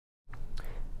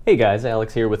Hey guys,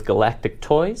 Alex here with Galactic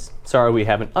Toys. Sorry we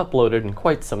haven't uploaded in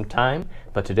quite some time,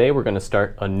 but today we're going to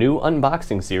start a new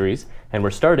unboxing series, and we're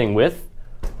starting with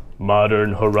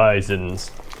Modern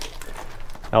Horizons.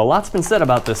 Now a lot's been said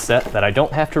about this set that I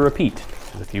don't have to repeat.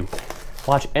 If you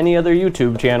watch any other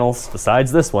YouTube channels,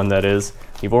 besides this one that is,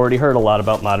 you've already heard a lot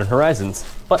about Modern Horizons.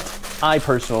 But I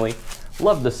personally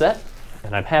love the set,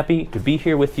 and I'm happy to be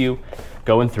here with you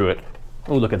going through it.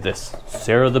 Oh, look at this,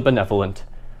 Sarah the Benevolent.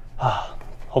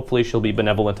 Hopefully she'll be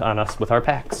benevolent on us with our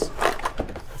packs.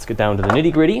 Let's get down to the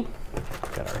nitty gritty.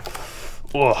 Got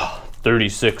our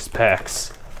 36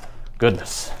 packs.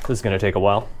 Goodness, this is gonna take a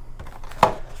while.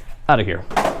 Out of here.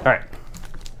 All right,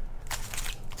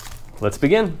 let's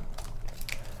begin.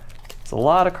 It's a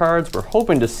lot of cards we're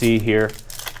hoping to see here.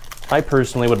 I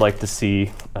personally would like to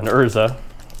see an Urza,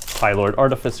 Highlord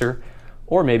Artificer,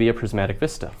 or maybe a Prismatic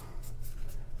Vista.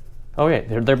 Oh yeah,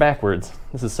 they're backwards.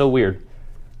 This is so weird.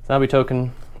 Zombie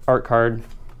token, art card,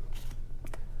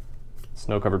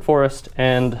 Snow-Covered Forest,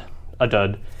 and a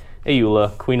dud,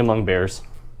 Ayula, Queen Among Bears.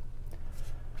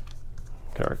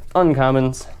 Got our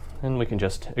uncommons, and we can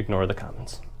just ignore the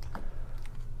commons.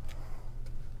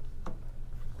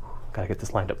 Gotta get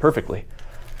this lined up perfectly.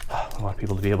 We want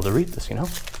people to be able to read this, you know?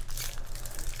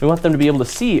 We want them to be able to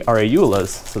see our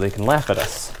Ayulas so they can laugh at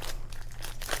us.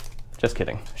 Just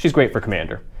kidding. She's great for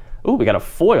Commander. Ooh, we got a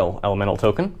foil elemental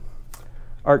token.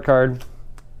 Art card,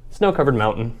 Snow-Covered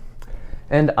Mountain,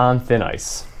 and On Thin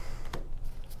Ice.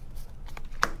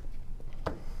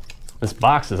 This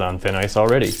box is on thin ice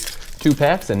already. 2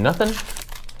 packs and nothing?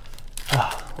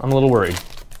 I'm a little worried,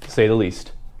 to say the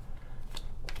least.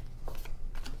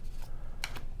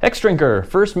 Hexdrinker,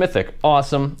 first mythic,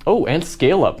 awesome. Oh, and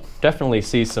Scale Up. Definitely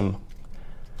see some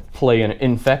play in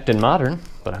Infect and Modern,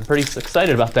 but I'm pretty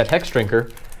excited about that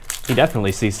Hexdrinker. He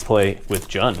definitely sees play with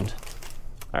Jund.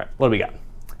 All right, what do we got?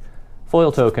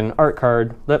 Foil token, art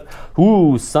card,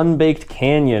 ooh, Sunbaked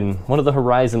Canyon, one of the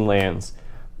Horizon lands.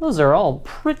 Those are all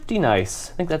pretty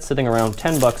nice. I think that's sitting around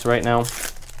 10 bucks right now.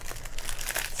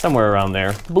 Somewhere around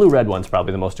there. The blue-red one's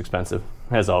probably the most expensive,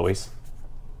 as always.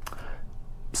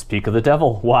 Speak of the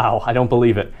Devil, wow, I don't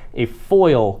believe it. A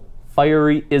foil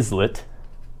Fiery Islet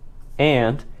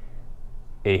and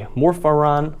a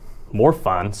Morpharon,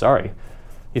 sorry.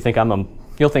 You'll think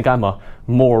I'm a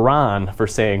moron for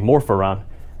saying Morpharon.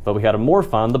 But we got a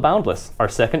Morphon the Boundless, our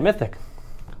second mythic.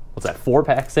 What's that, 4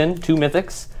 packs in, 2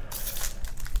 mythics?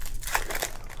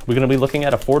 We're gonna be looking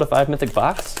at a 4 to 5 mythic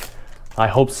box? I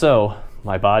hope so.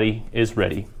 My body is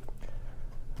ready.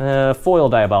 Foil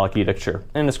Diabolic Edicture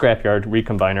and a Scrapyard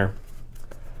Recombiner.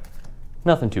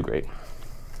 Nothing too great.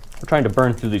 We're trying to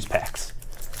burn through these packs.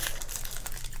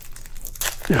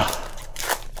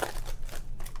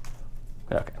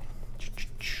 Okay.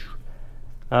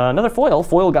 Another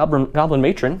foil Goblin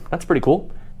Matron, that's pretty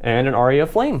cool. And an Aria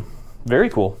of Flame, very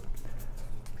cool.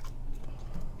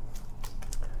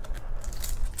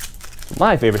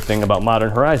 My favorite thing about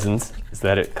Modern Horizons is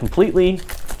that it completely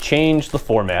changed the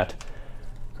format.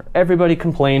 Everybody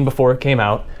complained before it came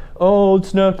out, oh,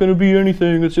 it's not gonna be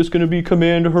anything, it's just gonna be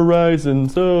Commander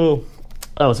Horizons, oh.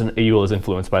 That was an Ayula's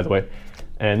influence, by the way.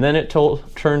 And then it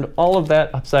turned all of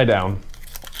that upside down.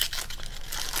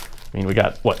 I mean, we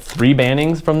got, what, 3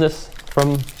 bannings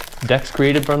from decks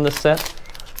created from this set?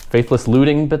 Faithless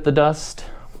Looting bit the dust.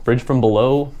 Bridge from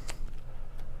Below.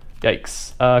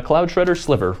 Yikes. Cloud Shredder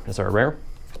Sliver is our rare.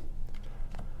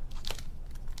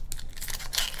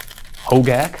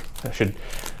 Hogak.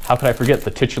 How could I forget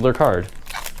the titular card?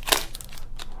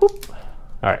 Whoop.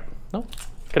 All right. No,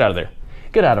 get out of there.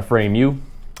 Get out of frame, you.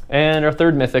 And our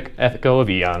third mythic, Echo of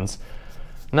Eons.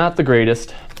 Not the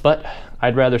greatest, but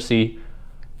I'd rather see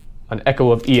an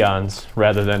Echo of Eons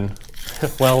rather than,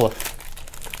 well,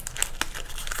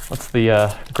 what's the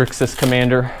Grixis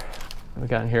Commander we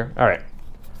got in here? All right,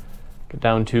 get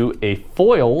down to a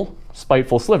foil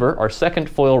Spiteful Sliver, our second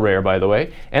foil rare, by the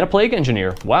way, and a Plague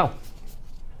Engineer. Wow,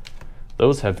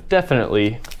 those have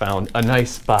definitely found a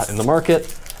nice spot in the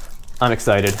market. I'm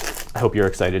excited. I hope you're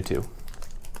excited too.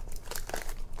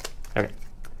 Okay,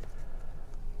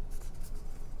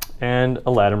 and a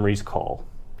Ladamri's Call.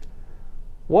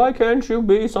 Why can't you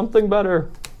be something better?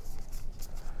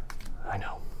 I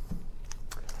know.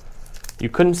 You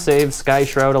couldn't save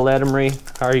Skyshroud Ladamri.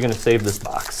 How are you going to save this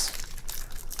box?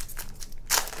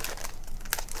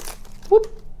 Whoop.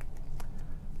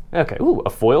 Okay, ooh, a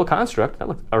foil Construct. That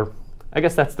looks, or I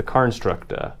guess that's the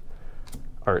Construct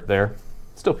art there.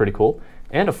 Still pretty cool.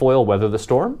 And a foil Weather the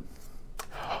Storm.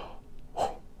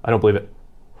 I don't believe it.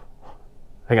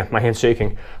 Hang on, my hand's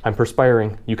shaking. I'm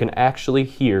perspiring. You can actually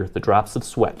hear the drops of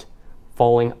sweat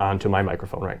falling onto my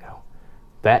microphone right now.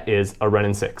 That is a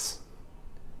Renin 6.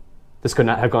 This could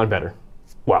not have gone better.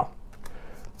 Wow.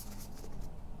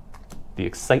 The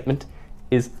excitement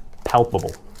is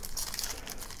palpable.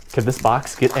 Could this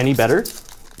box get any better?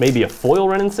 Maybe a foil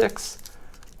Wrenn and 6?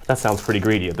 That sounds pretty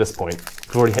greedy at this point.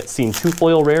 We've already seen 2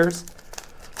 foil rares.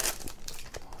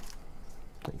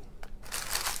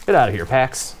 Get out of here,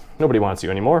 packs. Nobody wants you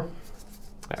anymore.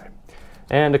 All right.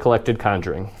 And a collected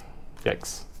Conjuring.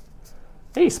 Yikes.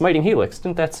 Hey, Smiting Helix.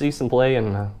 Didn't that see some play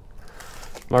in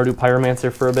Mardu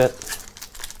Pyromancer for a bit?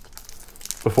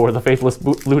 Before the Faithless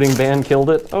Looting Band killed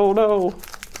it? Oh no!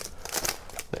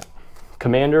 Yeah.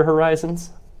 Commander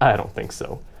Horizons? I don't think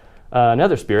so.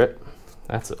 Nether Spirit.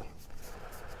 That's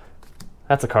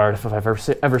a card if I've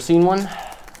ever seen one.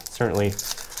 Certainly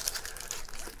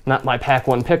not my pack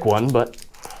one pick one, but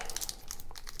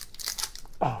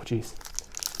oh geez.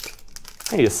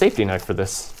 I need a safety knife for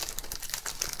this.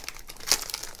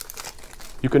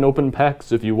 You can open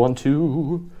packs if you want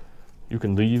to. You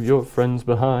can leave your friends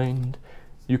behind.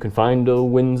 You can find a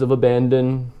winds of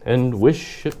abandon and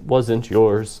wish it wasn't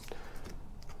yours.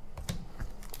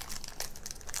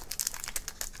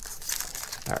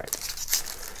 All right.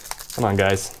 Come on,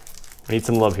 guys. We need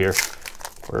some love here.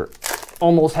 We're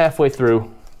almost halfway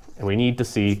through, and we need to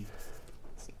see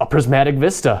a Prismatic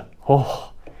Vista.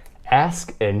 Oh,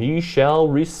 ask and ye shall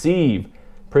receive.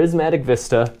 Prismatic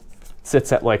Vista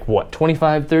sits at like, what,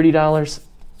 $25, $30?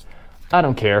 I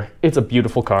don't care. It's a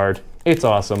beautiful card. It's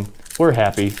awesome. We're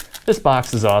happy. This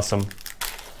box is awesome.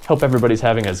 Hope everybody's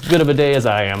having as good of a day as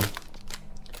I am.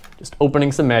 Just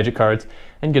opening some Magic cards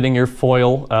and getting your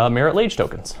foil Marit Lage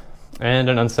tokens. And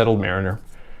an Unsettled Mariner.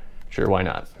 Sure, why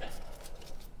not?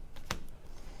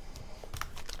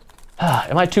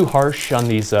 Am I too harsh on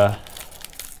these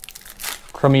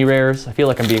crummy rares? I feel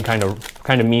like I'm being kind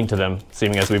of mean to them,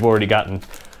 seeing as we've already gotten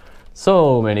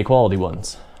so many quality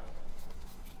ones.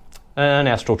 An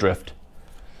Astral Drift.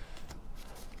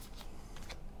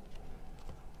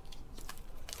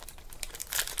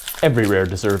 Every rare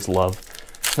deserves love,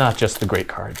 not just the great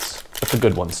cards, but the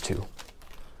good ones too.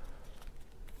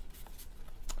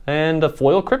 And a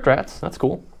foil Crypt Rats, that's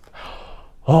cool.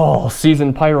 Oh,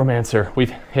 Seasoned Pyromancer.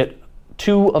 We've hit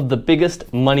 2 of the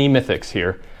biggest money mythics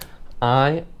here.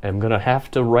 I am gonna have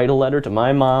to write a letter to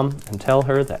my mom and tell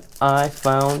her that I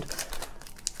found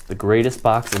the greatest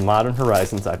box of Modern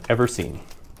Horizons I've ever seen.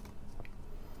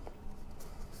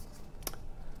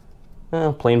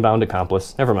 Oh, Plain Bound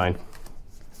Accomplice, never mind.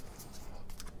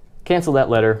 Cancel that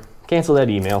letter, cancel that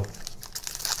email.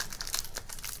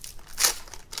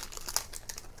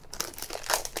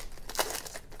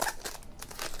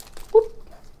 Whoop.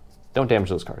 Don't damage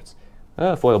those cards.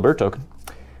 Foil Bird token.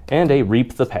 And a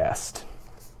Reap the Past.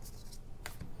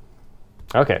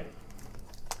 Okay.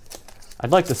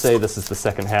 I'd like to say this is the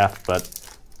second half, but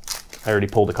I already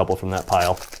pulled a couple from that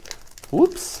pile.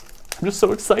 Whoops. I'm just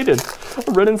so excited.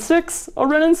 A Wrenn and 6! A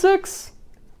Wrenn and 6!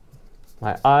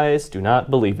 My eyes do not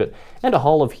believe it. And a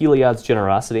Hall of Heliod's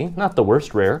Generosity. Not the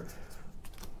worst rare.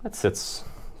 That sits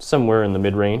somewhere in the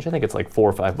mid-range. I think it's like $4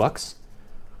 or $5.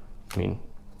 I mean,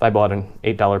 if I bought an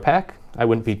 $8 pack, I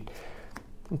wouldn't be...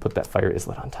 Put that Fire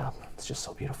Islet on top. It's just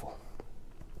so beautiful.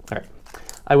 All right.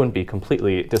 I wouldn't be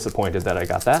completely disappointed that I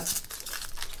got that.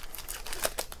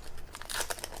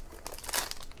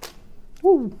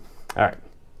 Woo. All right.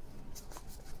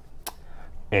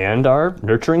 And our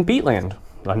Nurturing Peatland.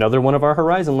 Another one of our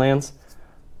Horizon lands.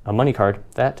 A money card.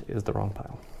 That is the wrong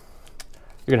pile.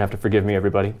 You're gonna have to forgive me,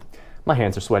 everybody. My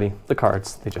hands are sweaty. The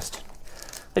cards, they just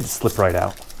slip right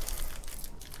out.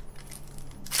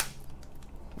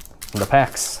 And the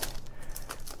packs,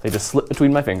 they just slip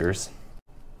between my fingers.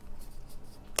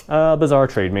 Bizarre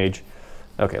Trade Mage.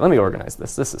 Okay, let me organize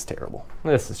this. This is terrible.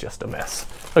 This is just a mess.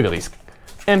 Look at these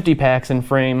empty packs in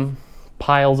frame,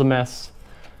 piles of mess.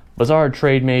 Bizarre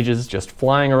Trade Mages just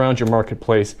flying around your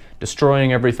marketplace,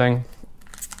 destroying everything.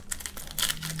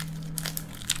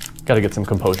 Gotta get some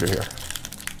composure here.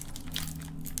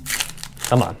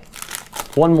 Come on.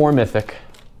 One more mythic.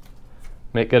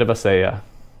 Make it of us a...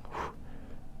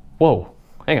 Whoa,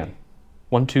 hang on.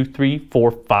 1, 2, 3,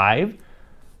 4, 5.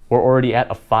 We're already at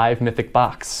a 5 mythic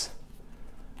box.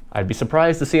 I'd be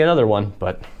surprised to see another one,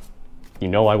 but you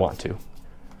know I want to.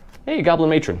 Hey,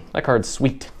 Goblin Matron. That card's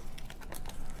sweet.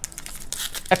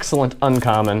 Excellent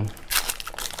uncommon.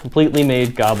 Completely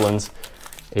made goblins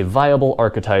a viable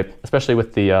archetype, especially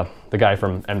with the guy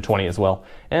from M20 as well,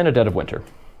 and a Dead of Winter.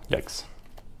 Yikes.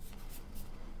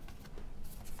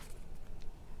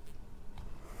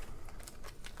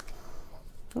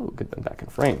 Oh, get them back in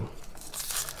frame.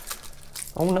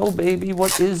 Oh no, baby,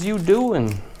 what is you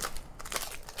doing?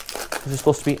 This is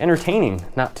supposed to be entertaining,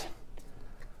 not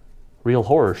real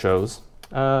horror shows.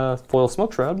 Foil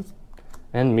Smoke Shroud.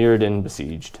 And Mirrodin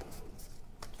Besieged.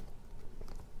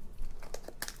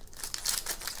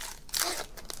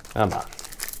 Come on.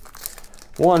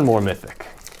 One more mythic.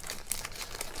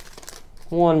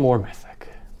 One more mythic.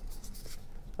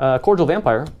 Cordial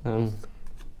Vampire.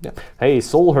 Yeah. Hey,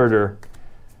 Soul Herder.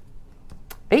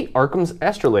 Hey, Arkham's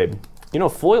Astrolabe. You know,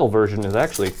 foil version is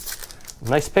actually a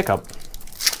nice pickup.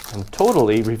 And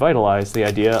totally revitalized the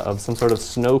idea of some sort of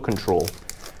snow control.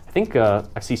 I think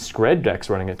I see Skred decks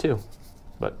running it too.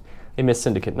 But a Miss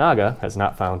Syndicate Naga has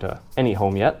not found any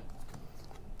home yet.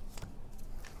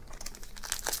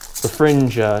 The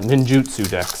fringe ninjutsu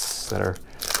decks that are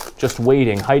just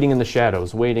waiting, hiding in the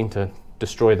shadows, waiting to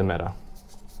destroy the meta.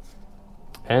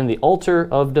 And the Altar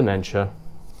of Dementia.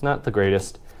 Not the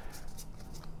greatest.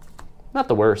 Not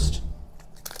the worst.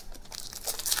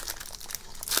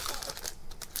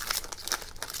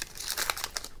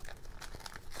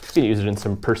 You can use it in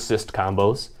some persist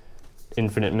combos.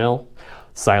 Infinite Mill.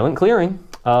 Silent Clearing.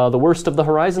 The worst of the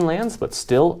Horizon lands, but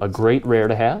still a great rare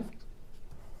to have.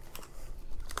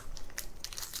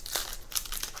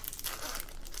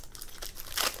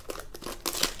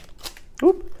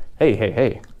 Oop. Hey, hey,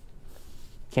 hey.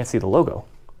 Can't see the logo.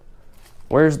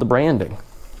 Where's the branding?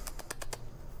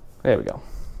 There we go.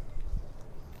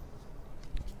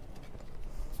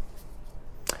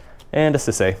 And a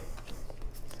Sisay.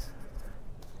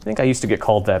 I think I used to get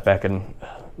called that back in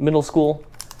middle school,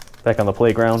 back on the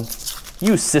playground.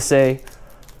 You Sisay.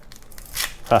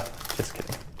 Ha, just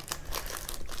kidding.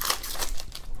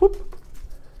 Whoop.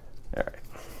 All right.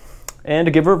 And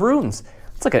a Giver of Runes.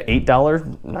 It's like an $8,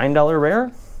 $9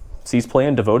 rare. Sees play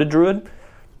in Devoted Druid.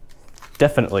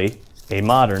 Definitely a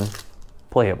modern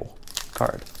playable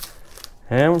card.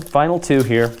 And final two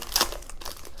here.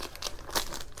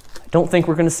 I don't think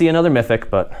we're going to see another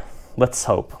mythic, but let's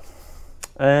hope.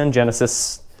 And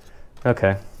Genesis.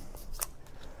 Okay.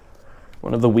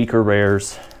 One of the weaker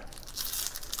rares.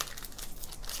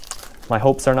 My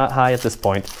hopes are not high at this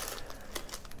point,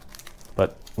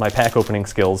 but my pack opening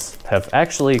skills have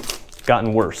actually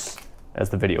gotten worse as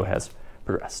the video has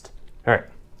progressed. All right,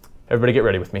 everybody get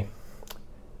ready with me.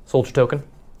 Soldier Token,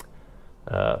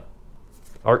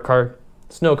 art card,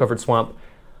 Snow-Covered Swamp,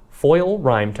 foil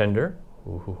Rhyme Tender.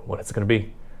 Ooh, what is it gonna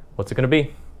be? What's it gonna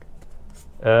be?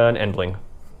 An Endling.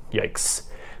 Yikes.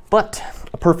 But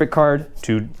a perfect card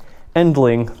to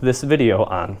endling this video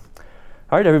on.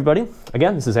 All right, everybody.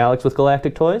 Again, this is Alex with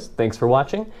Galactic Toys. Thanks for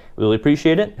watching. We really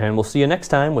appreciate it, and we'll see you next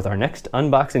time with our next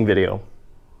unboxing video.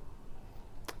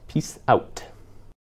 Peace out.